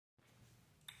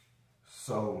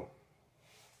So,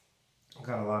 I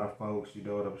got a lot of folks, you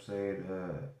know what I'm saying,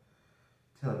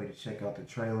 telling me to check out the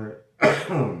trailer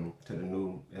to the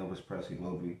new Elvis Presley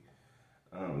movie.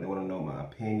 They want to know my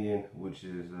opinion, which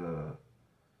is,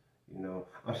 you know,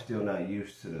 I'm still not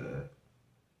used to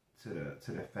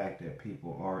the fact that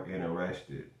people are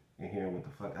interested in hearing what the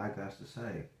fuck I got to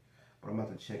say. But I'm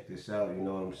about to check this out, you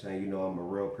know what I'm saying? You know I'm a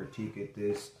real critique at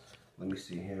this. Let me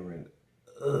see here and,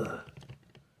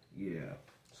 yeah.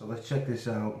 So let's check this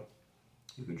out.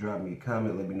 You can drop me a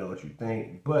comment, let me know what you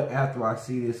think. But after I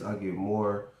see this, I'll give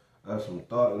more some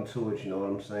thought into it, you know what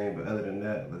I'm saying? But other than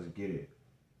that, let's get it.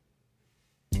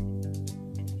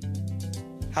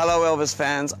 Hello, Elvis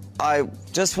fans. I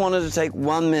just wanted to take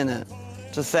 1 minute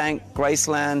to thank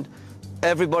Graceland,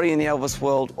 everybody in the Elvis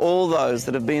world, all those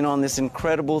that have been on this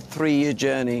incredible 3-year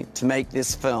journey to make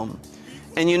this film.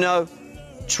 And you know,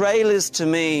 trailers to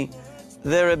me,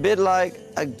 they're a bit like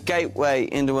a gateway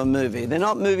into a movie. They're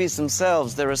not movies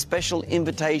themselves, they're a special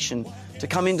invitation to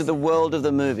come into the world of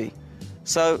the movie.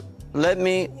 So let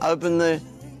me open the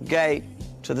gate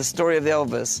to the story of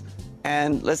Elvis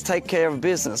and let's take care of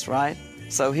business, right?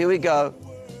 So here we go.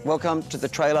 Welcome to the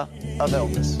trailer of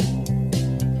Elvis.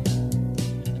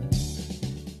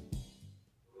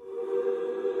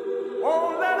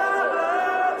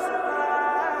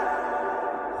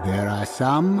 There are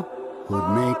some who'd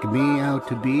make me out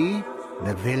to be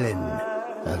the villain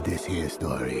of this here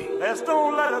story. Let's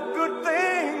don't let a good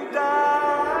thing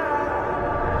die.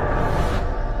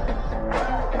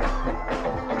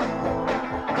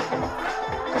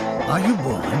 Are you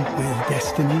born with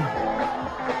destiny?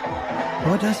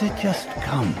 Or does it just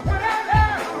come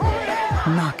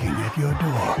knocking at your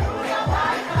door?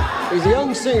 He's a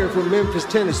young singer from Memphis,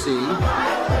 Tennessee.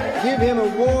 Give him a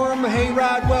warm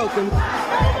hayride welcome,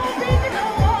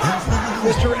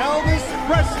 Mr. Elvis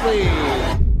Presley.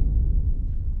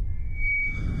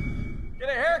 Get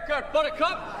a haircut,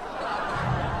 buttercup.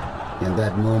 In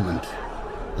that moment,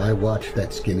 I watched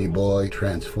that skinny boy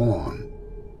transform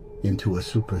into a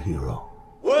superhero.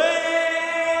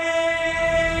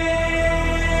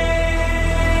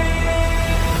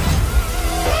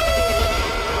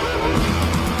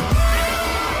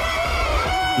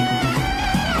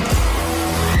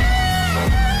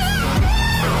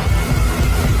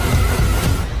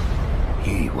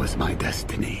 Was my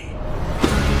destiny.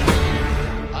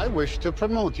 I wish to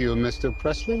promote you, Mr.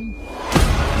 Presley.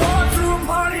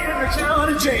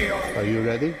 Are you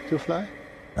ready to fly?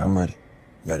 I'm ready.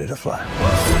 Ready to fly.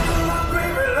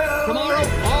 Tomorrow,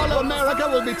 all of America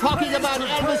will be talking about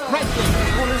Elvis Presley.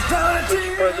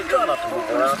 President, try not to move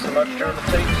around so much during the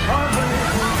tapes.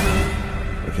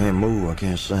 I can't move, I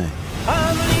can't sing.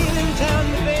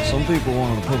 Some people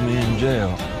wanted to put me in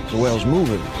jail, so I was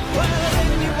moving.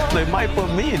 They might put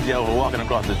me in jail for walking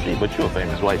across the street, but you're a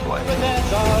famous white boy.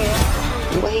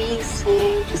 The way he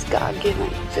sings is God-given,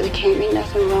 so there can't be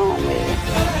nothing wrong with it.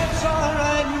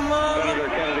 Senator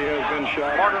Kennedy has been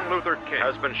shot. Martin Luther King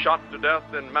has been shot to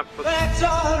death in Memphis. That's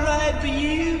all right for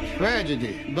you.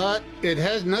 Tragedy, but it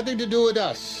has nothing to do with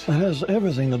us. It has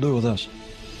everything to do with us.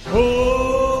 Oh,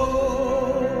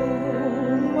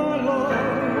 my Lord,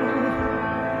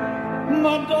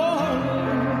 my darling.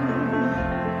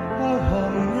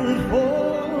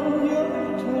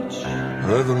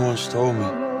 Reverend once told me,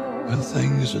 when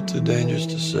things are too dangerous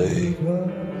to say,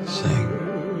 sing.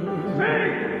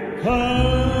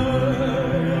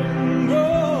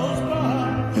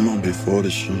 I'm gonna be 40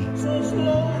 soon,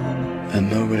 and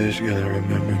nobody's gonna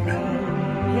remember me.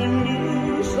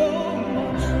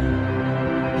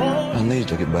 I need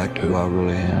to get back to who I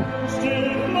really am.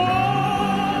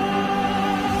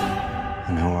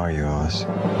 And who are you, Oz?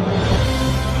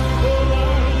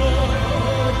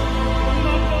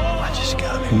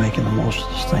 Making the most of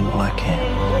this thing while I can.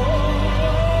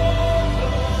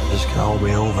 This can all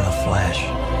be over in a flash.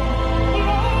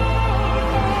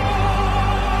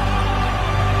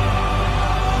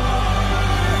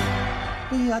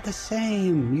 We are the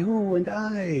same, you and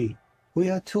I. We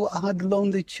are two odd,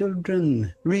 lonely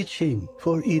children reaching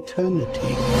for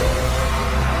eternity.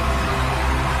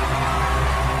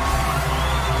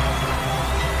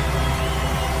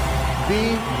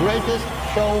 The greatest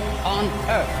show on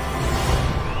earth.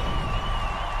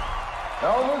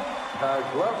 Elvis has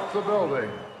left the building.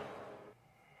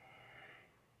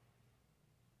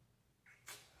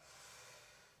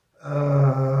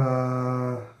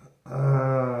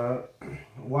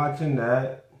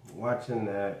 Watching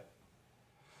that.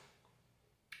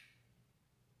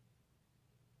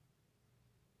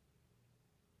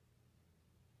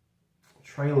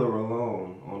 Trailer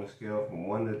alone, on a scale from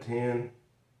 1 to 10,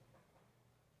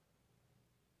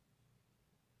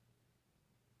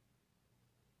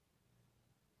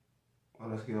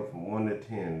 On a scale from 1 to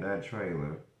 10, that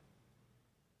trailer,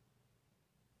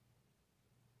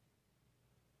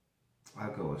 I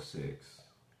go with 6.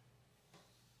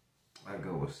 I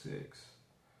go with 6.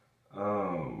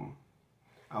 I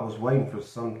was waiting for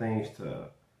some things to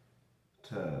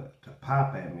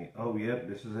pop at me. Oh, yep,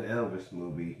 this is an Elvis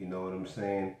movie. You know what I'm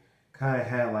saying? Kind of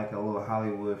had like a little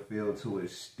Hollywood feel to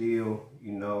it still,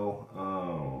 you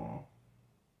know.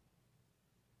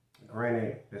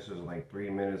 Granted, this is like 3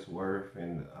 minutes worth,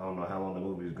 and I don't know how long the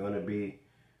movie is gonna be,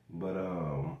 but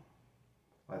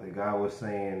like the guy was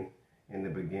saying in the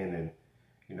beginning,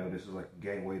 you know, this is like a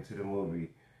gateway to the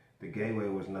movie. The gateway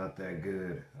was not that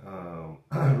good.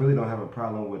 I really don't have a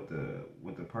problem with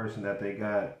the person that they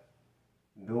got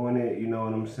doing it, you know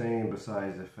what I'm saying?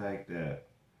 Besides the fact that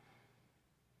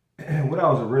what I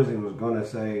was originally was gonna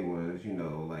say was, you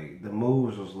know, like the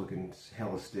moves was looking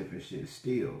hella stiff and shit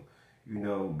still, you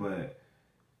know, but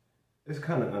it's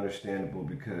kind of understandable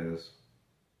because,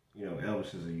 you know,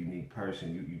 Elvis is a unique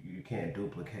person. You can't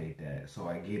duplicate that. So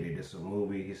I get it. It's a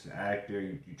movie. He's an actor.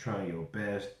 You're trying your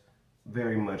best.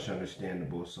 Very much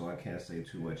understandable. So I can't say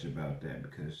too much about that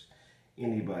because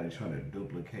anybody trying to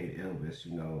duplicate Elvis,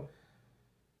 you know,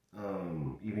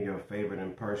 even your favorite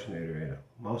impersonator, and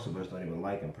most of us don't even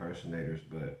like impersonators,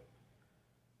 but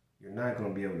you're not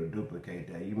going to be able to duplicate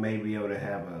that. You may be able to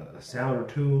have a sound or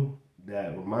two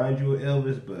that remind you of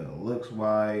Elvis, but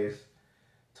looks-wise,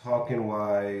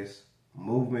 talking-wise,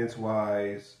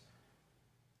 movements-wise,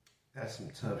 that's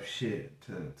some tough shit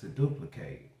to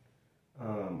duplicate.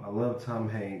 I love Tom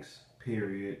Hanks,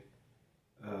 period.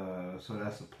 So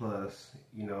that's a plus,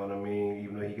 you know what I mean?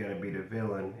 Even though he got to be the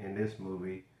villain in this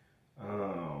movie.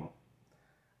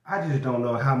 I just don't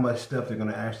know how much stuff they're going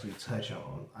to actually touch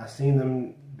on. I seen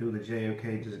them do the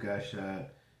JFK just got shot,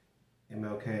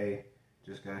 MLK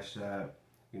just got shot,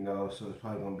 you know, so it's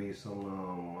probably going to be some,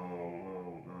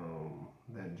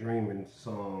 that Dreaming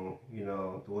song, you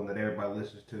know, the one that everybody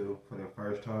listens to for their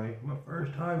first time. My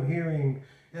first time hearing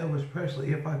Elvis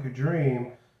Presley, If I Could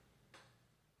Dream.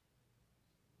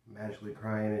 Magically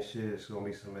crying and shit, it's going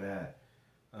to be some of that.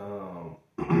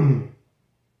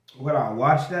 Would I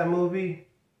watch that movie?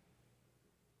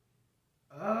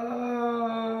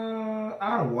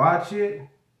 I'd watch it,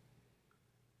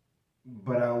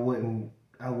 but I wouldn't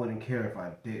care if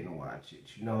I didn't watch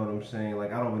it. You know what I'm saying?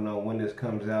 Like, I don't even know when this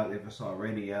comes out, if it's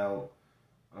already out.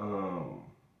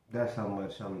 That's how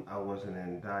much I wasn't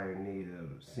in dire need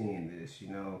of seeing this, you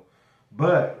know.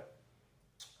 But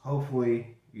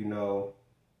hopefully, you know,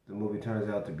 the movie turns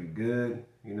out to be good.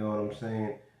 You know what I'm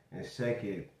saying? And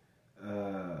second,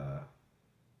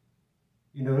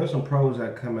 you know, there's some pros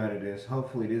that come out of this.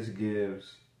 Hopefully this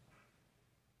gives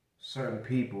certain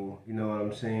people, you know what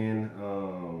I'm saying,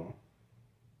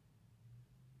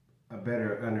 a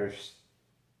better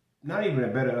not even a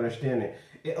better understanding.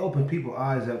 It opened people's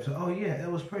eyes up to, oh yeah,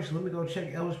 Elvis Presley. Let me go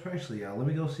check Elvis Presley out. Let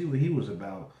me go see what he was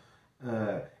about.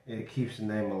 It keeps the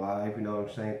name alive, you know what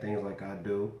I'm saying? Things like I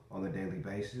do on a daily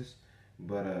basis.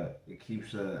 But it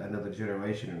keeps another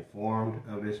generation informed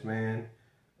of this man.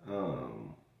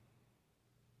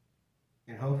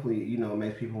 And hopefully, you know, it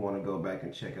makes people want to go back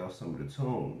and check out some of the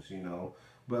tunes, you know.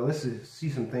 But let's see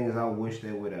some things I wish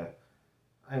they would have,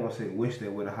 I ain't going to say wish they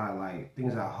would have highlight,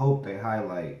 things I hope they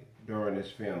highlight during this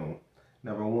film.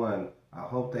 Number one, I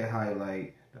hope they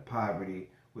highlight the poverty.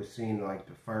 We're seeing like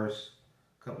the first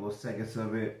couple of seconds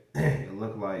of it. It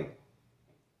looked like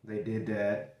they did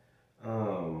that.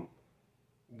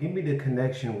 Give me the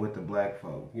connection with the black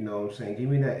folk. You know what I'm saying? Give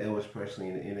me that Elvis Presley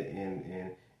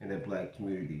in the black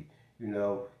community. You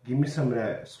know, give me some of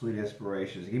that Sweet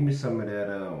Inspirations. Give me some of that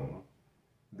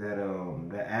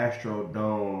Astro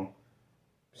Dome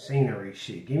scenery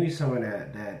shit. Give me some of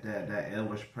that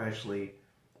Elvis Presley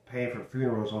paying for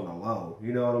funerals on the low.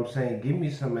 You know what I'm saying? Give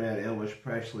me some of that Elvis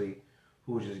Presley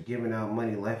who was just giving out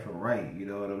money left and right. You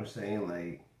know what I'm saying?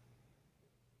 Like,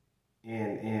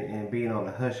 and being on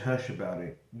the hush about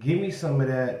it. Give me some of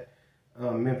that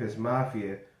Memphis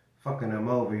Mafia fucking them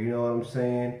over. You know what I'm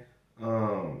saying?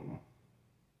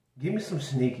 Give me some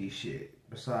sneaky shit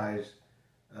besides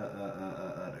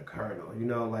the Colonel. You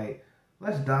know, like,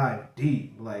 let's dive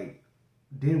deep. Like,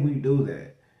 did we do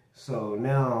that? So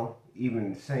now,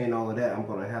 even saying all of that, I'm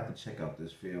gonna have to check out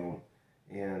this film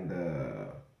and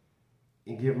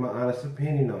give my honest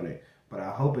opinion on it. But I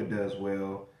hope it does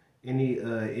well.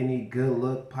 Any good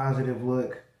look, positive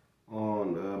look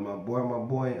on my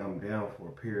boy, I'm down for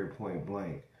a period, point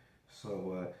blank.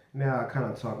 So now I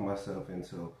kind of talked myself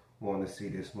into wanting to see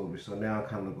this movie. So now I'm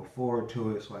kind of looking forward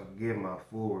to it so I can give my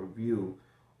full review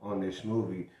on this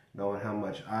movie, knowing how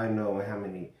much I know and how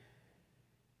many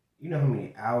You know how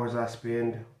many hours I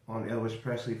spend on Elvis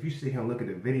Presley? If you sit here and look at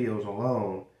the videos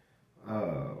alone,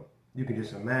 you can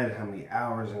just imagine how many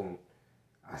hours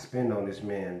I spend on this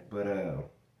man. But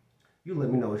you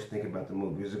let me know what you think about the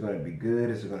movie. Is it going to be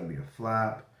good? Is it going to be a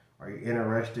flop? Are you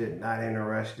interested? Not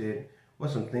interested?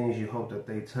 What's some things you hope that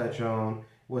they touch on?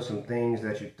 What's some things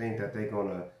that you think that they're going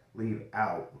to leave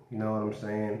out? You know what I'm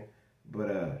saying?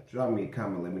 But drop me a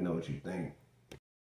comment. Let me know what you think.